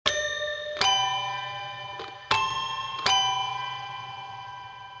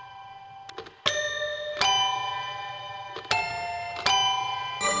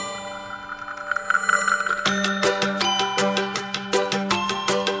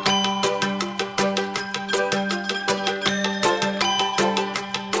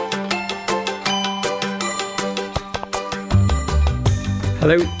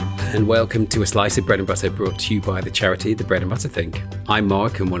Hello, and welcome to A Slice of Bread and Butter, brought to you by the charity The Bread and Butter Think. I'm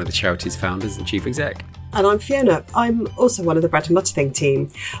Mark, and one of the charity's founders and chief exec. And I'm Fiona. I'm also one of the Bread and Butter Think team.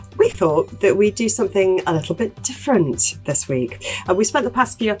 We thought that we'd do something a little bit different this week. We spent the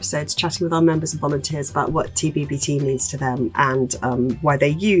past few episodes chatting with our members and volunteers about what TBBT means to them and why they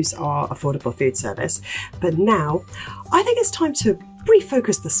use our affordable food service. But now, I think it's time to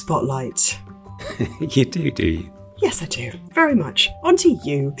refocus the spotlight. You do you? Yes, I do. Very much. On to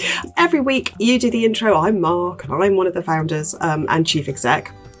you. Every week, you do the intro. I'm Mark, and I'm one of the founders and chief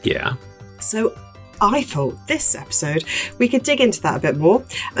exec. Yeah. So I thought this episode we could dig into that a bit more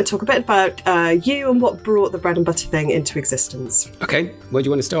and talk a bit about you and what brought the Bread and Butter thing into existence. Okay, where do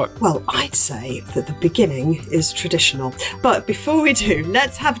you want to start? Well, I'd say that the beginning is traditional. But before we do,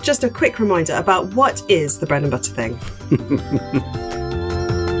 let's have just a quick reminder about what is the Bread and Butter thing.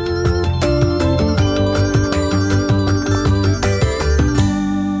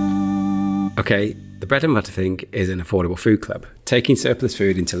 Okay, the Bread and Butter Thing is an affordable food club, taking surplus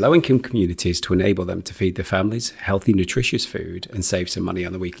food into low-income communities to enable them to feed their families healthy, nutritious food and save some money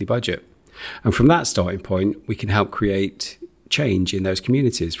on the weekly budget. And from that starting point, we can help create change in those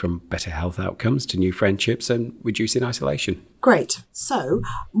communities, from better health outcomes to new friendships and reducing isolation. Great. So,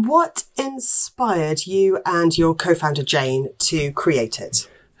 what inspired you and your co-founder Jane to create it?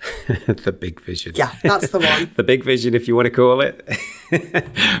 The big vision. Yeah, that's the one. The big vision, if you want to call it.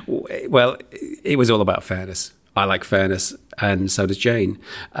 Well, it was all about fairness. I like fairness, and so does Jane.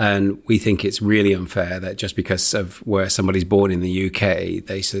 And we think it's really unfair that just because of where somebody's born in the UK,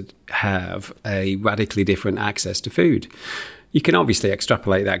 they should have a radically different access to food. You can obviously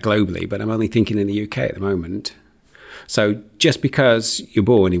extrapolate that globally, but I'm only thinking in the UK at the moment. So just because you're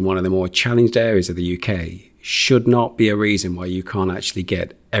born in one of the more challenged areas of the UK should not be a reason why you can't actually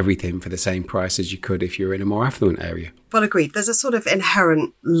get everything for the same price as you could if you're in a more affluent area. Well, agreed. There's a sort of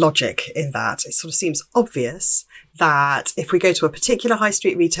inherent logic in that. It sort of seems obvious that if we go to a particular high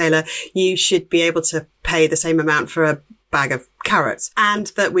street retailer, you should be able to pay the same amount for a bag of carrots, and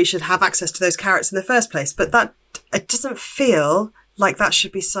that we should have access to those carrots in the first place. But that it doesn't feel like that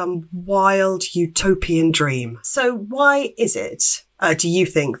should be some wild utopian dream. So why is it, do you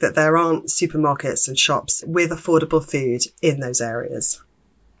think, that there aren't supermarkets and shops with affordable food in those areas?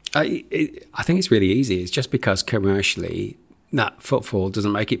 I think it's really easy. It's just because commercially that footfall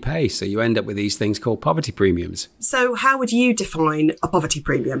doesn't make it pay. So you end up with these things called poverty premiums. So how would you define a poverty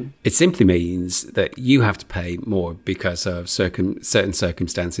premium? It simply means that you have to pay more because of certain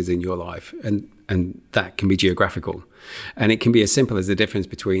circumstances in your life. And that can be geographical. And it can be as simple as the difference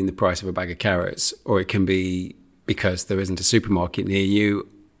between the price of a bag of carrots, or it can be because there isn't a supermarket near you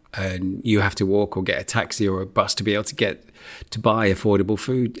and you have to walk or get a taxi or a bus to be able to get to buy affordable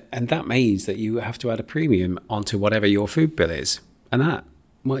food. And that means that you have to add a premium onto whatever your food bill is. And that,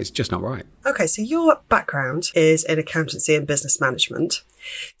 well, it's just not right. Okay, so your background is in accountancy and business management.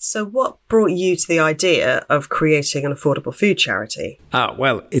 So what brought you to the idea of creating an affordable food charity?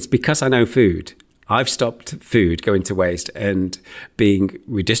 Well, it's because I know food. I've stopped food going to waste and being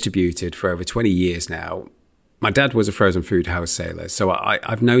redistributed for over 20 years now. My dad was a frozen food wholesaler, so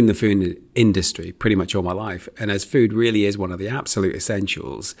I've known the food industry pretty much all my life. And as food really is one of the absolute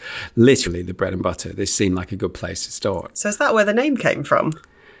essentials, literally the bread and butter, this seemed like a good place to start. So is that where the name came from?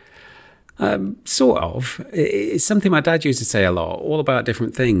 Sort of. It's something my dad used to say a lot, all about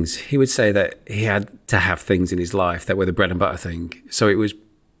different things. He would say that he had to have things in his life that were the bread and butter thing. So it was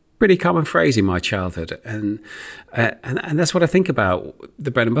pretty common phrase in my childhood, and that's what I think about the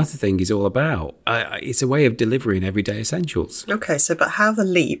bread and butter thing is all about. It's a way of delivering everyday essentials. Okay, so but how the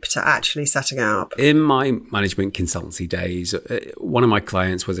leap to actually setting up? In my management consultancy days, one of my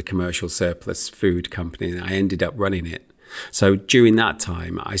clients was a commercial surplus food company, and I ended up running it. So during that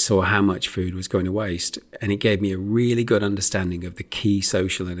time, I saw how much food was going to waste, and it gave me a really good understanding of the key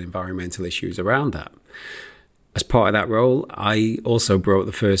social and environmental issues around that. As part of that role, I also brought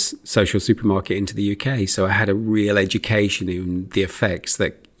the first social supermarket into the UK. So I had a real education in the effects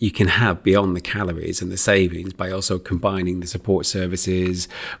that you can have beyond the calories and the savings by also combining the support services,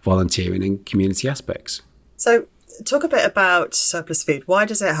 volunteering and community aspects. So talk a bit about surplus food. Why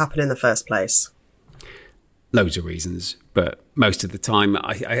does it happen in the first place? Loads of reasons, but most of the time,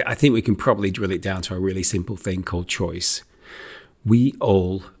 I think we can probably drill it down to a really simple thing called choice. We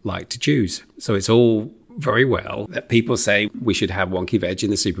all like to choose. So it's all very well that people say we should have wonky veg in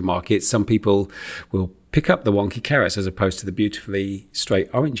the supermarket. Some people will pick up the wonky carrots as opposed to the beautifully straight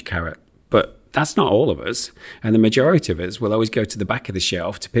orange carrot. But that's not all of us. And the majority of us will always go to the back of the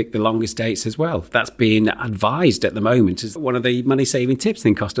shelf to pick the longest dates as well. That's being advised at the moment as one of the money-saving tips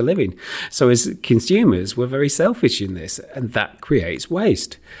in cost of living. So as consumers, we're very selfish in this, and that creates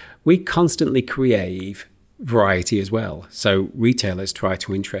waste. We constantly crave variety as well. So retailers try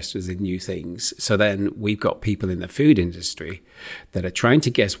to interest us in new things. So then we've got people in the food industry that are trying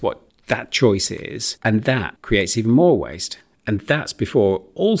to guess what that choice is, and that creates even more waste. And that's before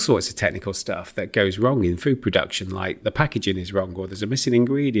all sorts of technical stuff that goes wrong in food production, like the packaging is wrong or there's a missing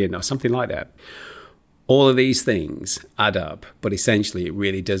ingredient or something like that. All of these things add up, but essentially it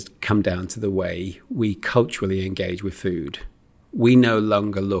really does come down to the way we culturally engage with food. We no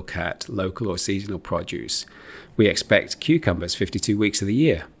longer look at local or seasonal produce. We expect cucumbers 52 weeks of the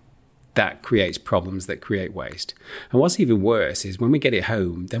year. That creates problems that create waste. And what's even worse is when we get it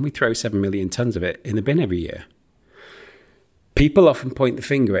home, then we throw 7 million tons of it in the bin every year. People often point the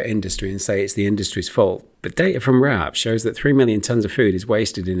finger at industry and say it's the industry's fault, but data from RAP shows that 3 million tons of food is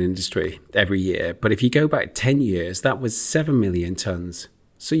wasted in industry every year. But if you go back 10 years, that was 7 million tons.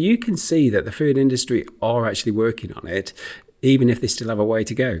 So you can see that the food industry are actually working on it, even if they still have a way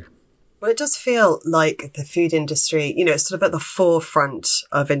to go. Well, it does feel like the food industry, it's sort of at the forefront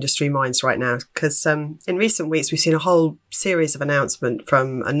of industry minds right now, because in recent weeks, we've seen a whole series of announcements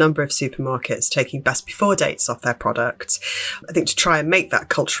from a number of supermarkets taking best before dates off their products, I think to try and make that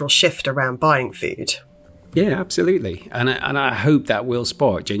cultural shift around buying food. Yeah, absolutely. And I hope that will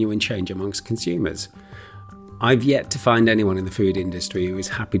spark genuine change amongst consumers. I've yet to find anyone in the food industry who is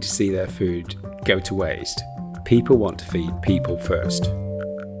happy to see their food go to waste. People want to feed people first.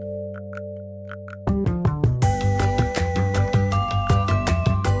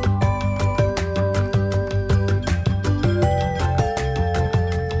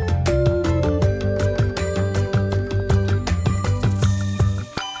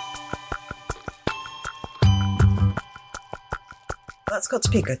 That's got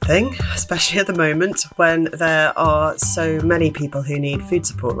to be a good thing, especially at the moment when there are so many people who need food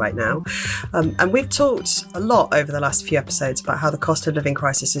support right now. And we've talked a lot over the last few episodes about how the cost of living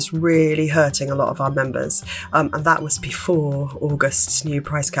crisis is really hurting a lot of our members. And that was before August's new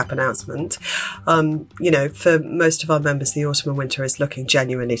price cap announcement. For most of our members, the autumn and winter is looking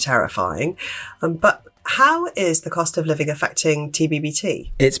genuinely terrifying. But how is the cost of living affecting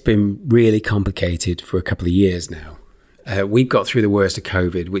TBBT? It's been really complicated for a couple of years now. We've got through the worst of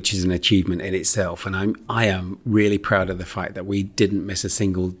COVID, which is an achievement in itself. And I am really proud of the fact that we didn't miss a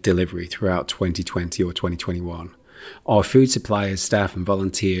single delivery throughout 2020 or 2021. Our food suppliers, staff and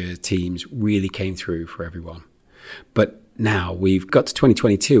volunteer teams really came through for everyone. But now we've got to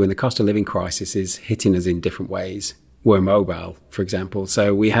 2022 and the cost of living crisis is hitting us in different ways. We're mobile, for example.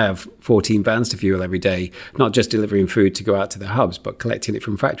 So we have 14 vans to fuel every day, not just delivering food to go out to the hubs, but collecting it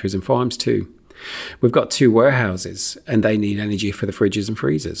from factories and farms too. We've got 2 warehouses and they need energy for the fridges and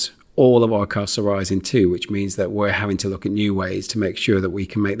freezers. All of our costs are rising too, which means that we're having to look at new ways to make sure that we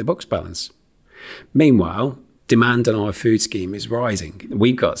can make the books balance. Meanwhile, demand on our food scheme is rising.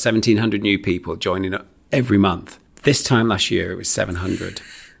 We've got 1,700 new people joining up every month. This time last year, it was 700.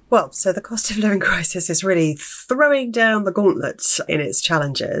 Well, so the cost of living crisis is really throwing down the gauntlet in its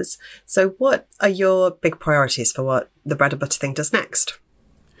challenges. So what are your big priorities for what the bread and butter thing does next?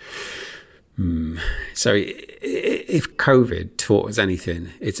 So if COVID taught us anything,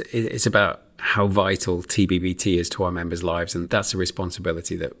 it's about how vital TBBT is to our members' lives. And that's a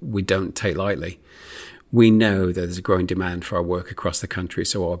responsibility that we don't take lightly. We know that there's a growing demand for our work across the country.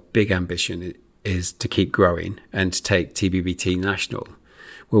 So our big ambition is to keep growing and to take TBBT national.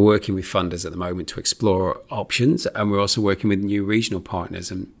 We're working with funders at the moment to explore options. And we're also working with new regional partners.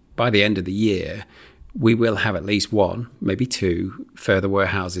 And by the end of the year, we will have at least 1, maybe 2 further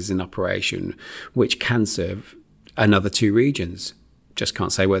warehouses in operation, which can serve another 2 regions. Just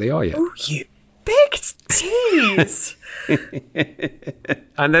can't say where they are yet. Oh, you big tease!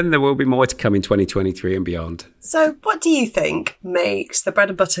 And then there will be more to come in 2023 and beyond. So what do you think makes the bread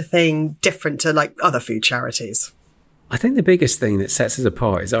and butter thing different to like other food charities? I think the biggest thing that sets us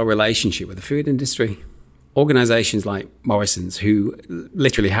apart is our relationship with the food industry. Organisations like Morrison's, who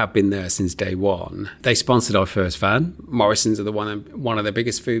literally have been there since day one, they sponsored our first van. Morrison's are one of the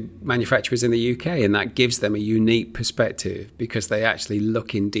biggest food manufacturers in the UK, and that gives them a unique perspective because they actually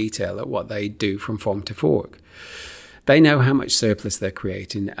look in detail at what they do from farm to fork. They know how much surplus they're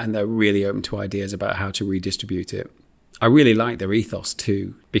creating, and they're really open to ideas about how to redistribute it. I really like their ethos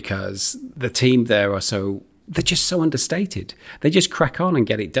too, because the team there they're just so understated. They just crack on and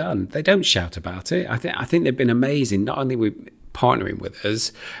get it done. They don't shout about it. I think they've been amazing, not only with partnering with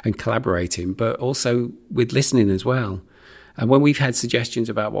us and collaborating, but also with listening as well. And when we've had suggestions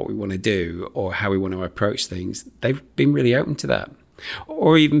about what we want to do or how we want to approach things, they've been really open to that.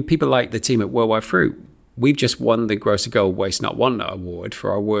 Or even people like the team at Worldwide Fruit. We've just won the Grocer Gold Waste Not One award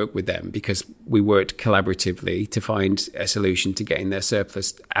for our work with them because we worked collaboratively to find a solution to getting their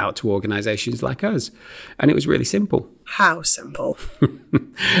surplus out to organisations like us. And it was really simple. How simple?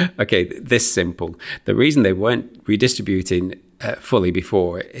 Okay, this simple. The reason they weren't redistributing fully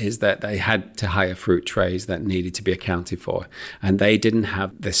before is that they had to hire fruit trays that needed to be accounted for. And they didn't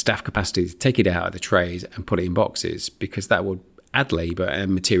have the staff capacity to take it out of the trays and put it in boxes because that would add labour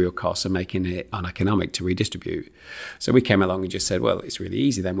and material costs and making it uneconomic to redistribute. So we came along and just said, well, it's really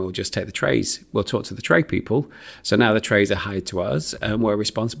easy. Then we'll just take the trays. We'll talk to the tray people. So now the trays are hired to us and we're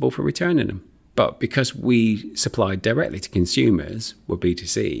responsible for returning them. But because we supplied directly to consumers, we're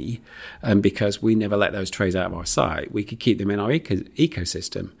B2C, and because we never let those trays out of our site, we could keep them in our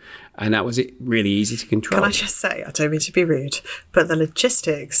ecosystem. And that was really easy to control. Can I just say, I don't mean to be rude, but the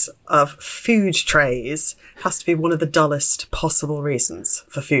logistics of food trays has to be one of the dullest possible reasons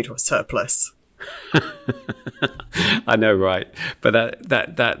for food surplus. I know, right? But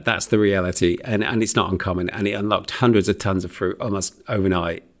that's the reality. And it's not uncommon. And it unlocked hundreds of tons of fruit almost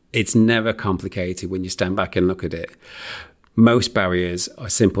overnight. It's never complicated when you stand back and look at it. Most barriers are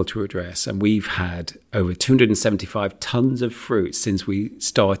simple to address, and we've had over 275 tons of fruit since we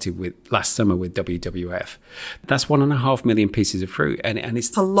started last summer with WWF. That's 1.5 million pieces of fruit, and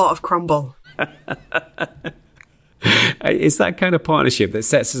it's a lot of crumble. It's that kind of partnership that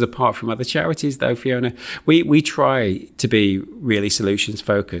sets us apart from other charities, though, Fiona. We try to be really solutions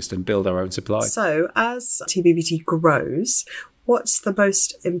focused and build our own supply. So as TBBT grows, what's the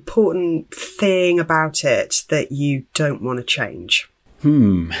most important thing about it that you don't want to change?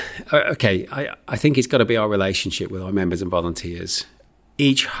 Okay, I think it's got to be our relationship with our members and volunteers.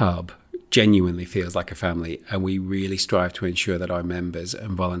 Each hub genuinely feels like a family, and we really strive to ensure that our members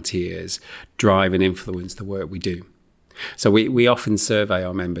and volunteers drive and influence the work we do. So we often survey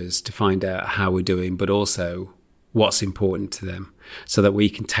our members to find out how we're doing, but also what's important to them so that we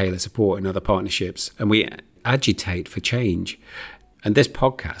can tailor support and other partnerships, and we agitate for change. And this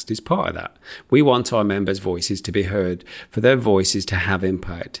podcast is part of that. We want our members' voices to be heard, for their voices to have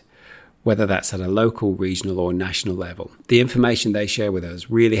impact, whether that's at a local, regional or national level. The information they share with us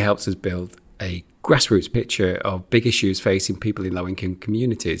really helps us build a grassroots picture of big issues facing people in low-income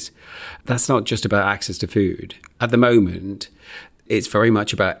communities. That's not just about access to food. At the moment, it's very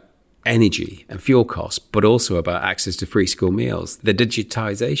much about energy and fuel costs, but also about access to free school meals, the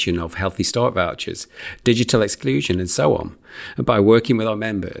digitisation of Healthy Start vouchers, digital exclusion, and so on. And by working with our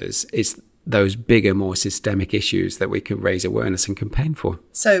members, it's those bigger, more systemic issues that we can raise awareness and campaign for.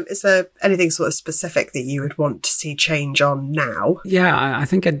 So is there anything sort of specific that you would want to see change on now? Yeah, I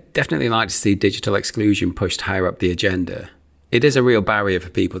think I'd definitely like to see digital exclusion pushed higher up the agenda. It is a real barrier for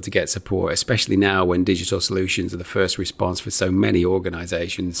people to get support, especially now when digital solutions are the first response for so many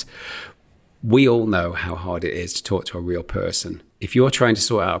organisations. We all know how hard it is to talk to a real person. If you're trying to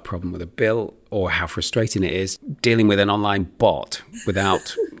sort out a problem with a bill, or how frustrating it is dealing with an online bot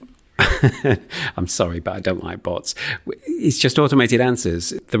without... I'm sorry, but I don't like bots. It's just automated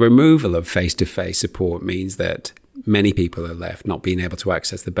answers. The removal of face-to-face support means that many people are left not being able to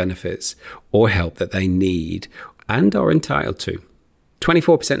access the benefits or help that they need and are entitled to.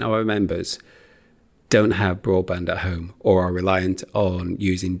 24% of our members don't have broadband at home or are reliant on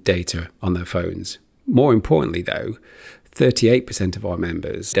using data on their phones. More importantly, though, 38% of our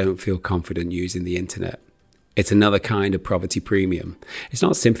members don't feel confident using the internet. It's another kind of poverty premium. It's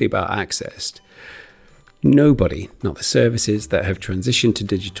not simply about access. Nobody, not the services that have transitioned to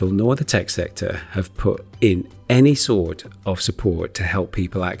digital nor the tech sector, have put in any sort of support to help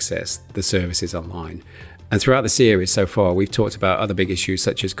people access the services online. And throughout the series so far, we've talked about other big issues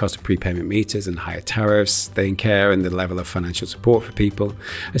such as cost of prepayment meters and higher tariffs they incur and the level of financial support for people,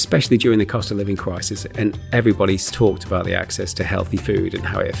 especially during the cost of living crisis. And everybody's talked about the access to healthy food and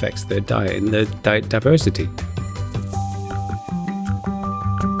how it affects their diet and their diet diversity.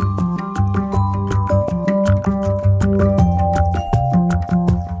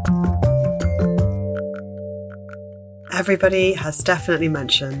 Everybody has definitely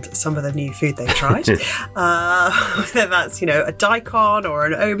mentioned some of the new food they've tried. Whether that's, a daikon or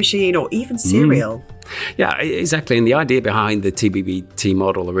an aubergine or even cereal. Yeah, exactly. And the idea behind the TBBT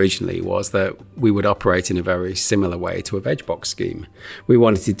model originally was that we would operate in a very similar way to a veg box scheme. We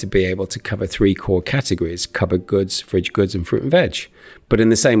wanted it to be able to cover 3 core categories: cupboard goods, fridge goods, and fruit and veg. But in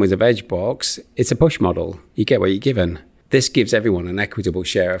the same way as a veg box, it's a push model. You get what you're given. This gives everyone an equitable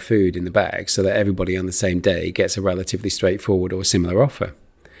share of food in the bag so that everybody on the same day gets a relatively straightforward or similar offer.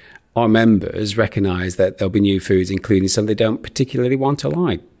 Our members recognise that there'll be new foods, including some they don't particularly want or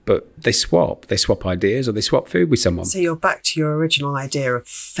like, but they swap ideas or they swap food with someone. So you're back to your original idea of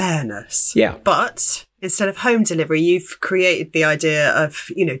fairness. Yeah. But instead of home delivery, you've created the idea of,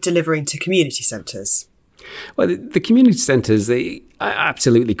 delivering to community centres. Well, the community centres, they are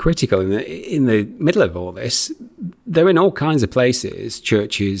absolutely critical in the middle of all this. They're in all kinds of places: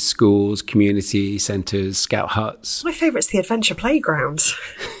 churches, schools, community centres, scout huts. My favourite's the adventure playground.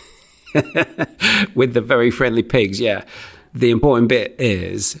 With the very friendly pigs, yeah. The important bit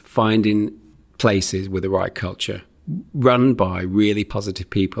is finding places with the right culture, run by really positive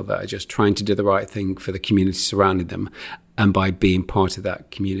people that are just trying to do the right thing for the community surrounding them, and by being part of that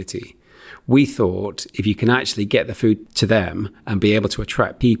community. We thought if you can actually get the food to them and be able to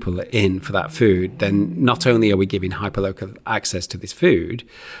attract people in for that food, then not only are we giving hyperlocal access to this food,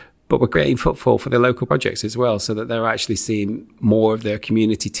 but we're creating footfall for the local projects as well, so that they're actually seeing more of their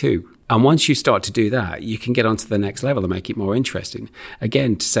community too. And once you start to do that, you can get onto the next level and make it more interesting.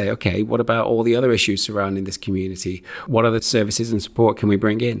 Again, to say, okay, what about all the other issues surrounding this community? What other services and support can we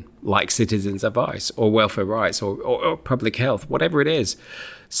bring in? Like citizens' advice or welfare rights or public health, whatever it is.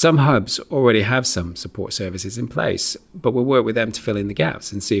 Some hubs already have some support services in place, but we'll work with them to fill in the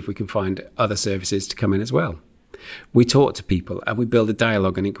gaps and see if we can find other services to come in as well. We talk to people and we build a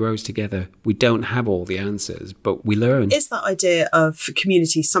dialogue and it grows together. We don't have all the answers, but we learn. Is that idea of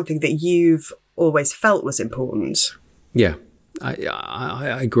community something that you've always felt was important? Yeah.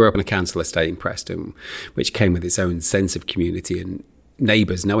 I grew up on a council estate in Preston, which came with its own sense of community and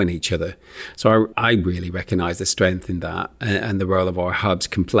neighbours knowing each other. So I really recognise the strength in that and the role of our hubs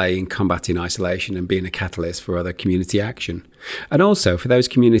can play in combating isolation and being a catalyst for other community action. And also for those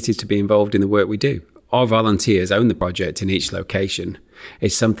communities to be involved in the work we do. Our volunteers own the project in each location.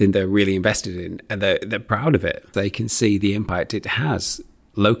 It's something they're really invested in and they're proud of it. They can see the impact it has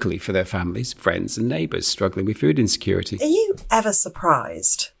locally for their families, friends and neighbours struggling with food insecurity. Are you ever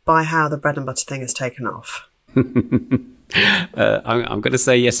surprised by how the bread and butter thing has taken off? I'm going to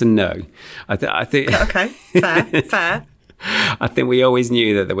say yes and no. I think. Okay, fair. I think we always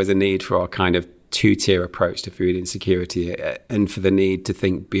knew that there was a need for our kind of two-tier approach to food insecurity and for the need to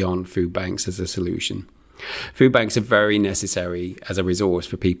think beyond food banks as a solution. Food banks are very necessary as a resource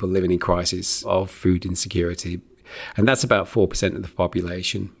for people living in crisis of food insecurity. And that's about 4% of the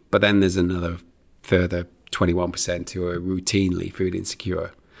population. But then there's another further 21% who are routinely food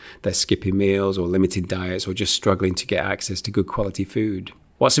insecure. They're skipping meals or limiting diets or just struggling to get access to good quality food.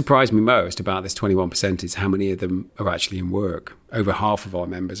 What surprised me most about this 21% is how many of them are actually in work. Over half of our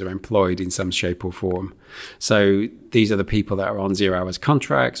members are employed in some shape or form. So these are the people that are on 0 hours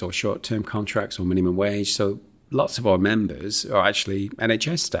contracts or short-term contracts or minimum wage. So lots of our members are actually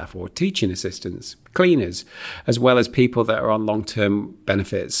NHS staff or teaching assistants, cleaners, as well as people that are on long-term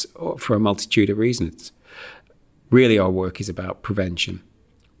benefits for a multitude of reasons. Really, our work is about prevention.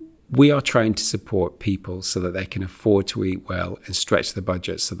 We are trying to support people so that they can afford to eat well and stretch their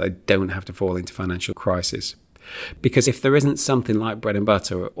budgets so they don't have to fall into financial crisis. Because if there isn't something like bread and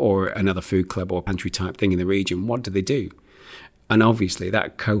butter or another food club or pantry type thing in the region, what do they do? And obviously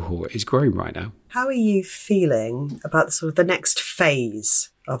that cohort is growing right now. How are you feeling about the next phase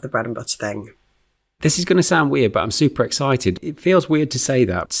of the bread and butter thing? This is going to sound weird, but I'm super excited. It feels weird to say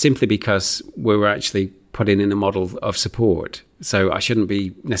that simply because we're actually putting in a model of support. So I shouldn't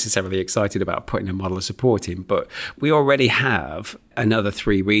be necessarily excited about putting a model of support in, but we already have another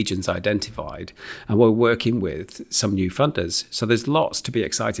 3 regions identified and we're working with some new funders. So there's lots to be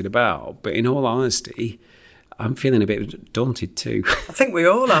excited about. But in all honesty, I'm feeling a bit daunted too. I think we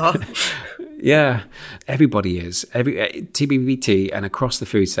all are. Yeah, everybody is. TBBT and across the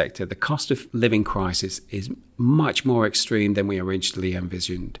food sector, the cost of living crisis is much more extreme than we originally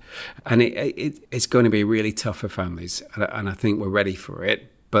envisioned. And it's going to be really tough for families. And I think we're ready for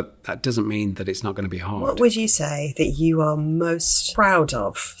it. But that doesn't mean that it's not going to be hard. What would you say that you are most proud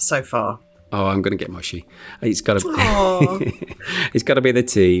of so far? Oh, I'm going to get mushy. It's got to it's got to be the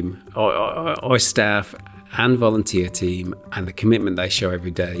team, our staff and volunteer team, and the commitment they show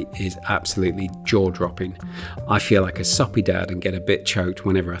every day is absolutely jaw-dropping. I feel like a soppy dad and get a bit choked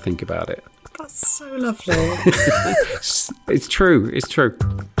whenever I think about it. That's so lovely. It's true. It's true.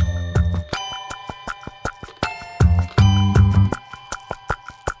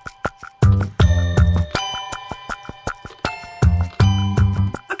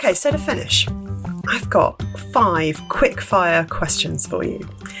 Okay, so to finish, I've got 5 quick-fire questions for you.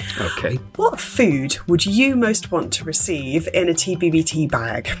 Okay. What food would you most want to receive in a TBBT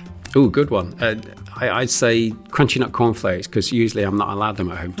bag? Oh, good one. I'd say crunchy nut cornflakes, because usually I'm not allowed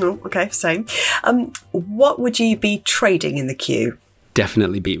them at home. Oh, okay, same. What would you be trading in the queue?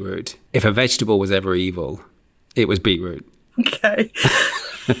 Definitely beetroot. If a vegetable was ever evil, it was beetroot. Okay.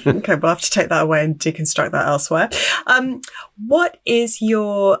 Okay, we'll have to take that away and deconstruct that elsewhere. What is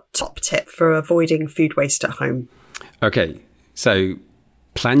your top tip for avoiding food waste at home? Okay, so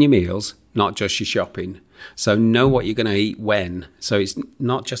plan your meals, not just your shopping. So know what you're going to eat when. So it's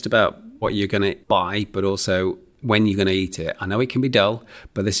not just about what you're going to buy, but also when you're going to eat it. I know it can be dull,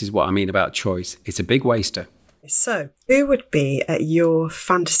 but this is what I mean about choice. It's a big waster. So, who would be at your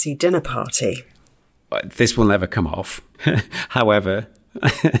fantasy dinner party? This will never come off. However,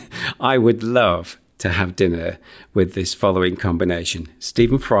 I would love to have dinner with this following combination.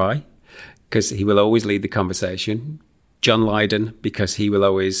 Stephen Fry, because he will always lead the conversation. John Lydon, because he will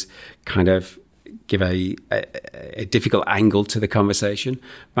always kind of give a difficult angle to the conversation.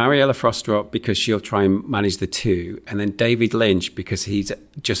 Mariella Frostrop, because she'll try and manage the two. And then David Lynch, because he's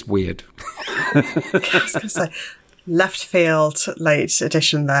just weird. I was going to say, left field, late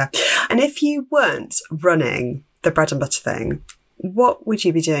edition there. And if you weren't running the bread and butter thing, what would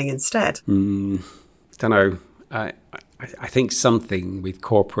you be doing instead? Don't know. I think something with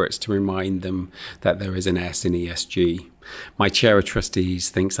corporates to remind them that there is an S in ESG. My chair of trustees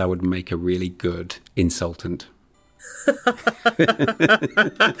thinks I would make a really good insultant.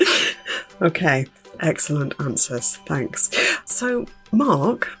 Okay, excellent answers. Thanks. So,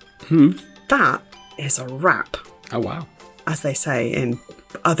 Mark, that is a wrap. Oh, wow. As they say in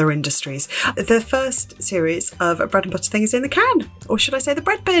other industries. The first series of Bread and Butter Things in the can, or should I say the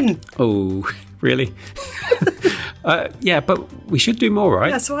bread bin? Oh, really? Yeah, but we should do more, right?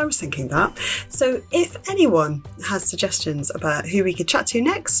 Yeah, so I was thinking that. So if anyone has suggestions about who we could chat to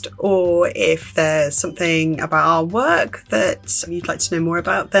next, or if there's something about our work that you'd like to know more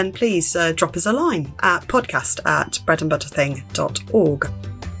about, then please drop us a line at podcast@breadandbutterthing.org.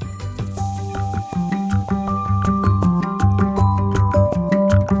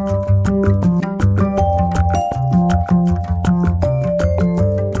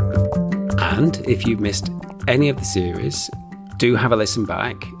 And if you've missed any of the series, do have a listen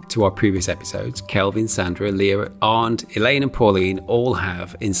back to our previous episodes. Kelvin, Sandra, Leah, Arndt, Elaine and Pauline all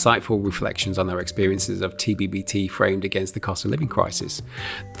have insightful reflections on their experiences of TBBT framed against the cost of living crisis.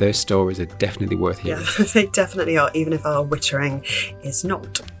 Their stories are definitely worth hearing. Yeah, they definitely are, even if our wittering is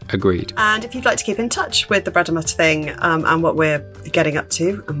not. Agreed. And if you'd like to keep in touch with the Bread and Butter Thing and what we're getting up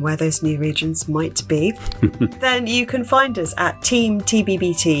to and where those new regions might be, then you can find us at Team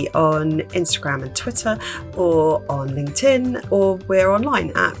TBBT on Instagram and Twitter, or on LinkedIn, or we're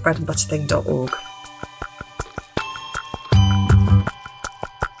online at breadandbutterthing.org.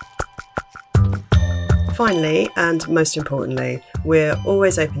 Finally, and most importantly, we're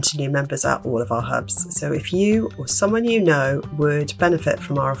always open to new members at all of our hubs. So if you or someone you know would benefit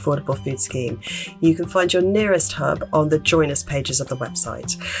from our affordable food scheme, you can find your nearest hub on the Join Us pages of the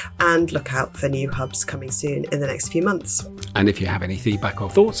website, and look out for new hubs coming soon in the next few months. And if you have any feedback or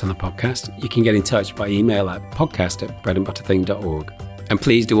thoughts on the podcast, you can get in touch by email at podcast@breadandbutterthing.org. And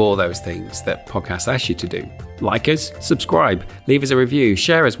please do all those things that podcasts ask you to do. Like us, subscribe, leave us a review,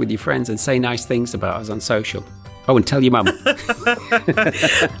 share us with your friends, and say nice things about us on social. Oh, and tell your mum.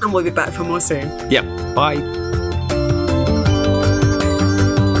 And we'll be back for more soon. Yep. Bye.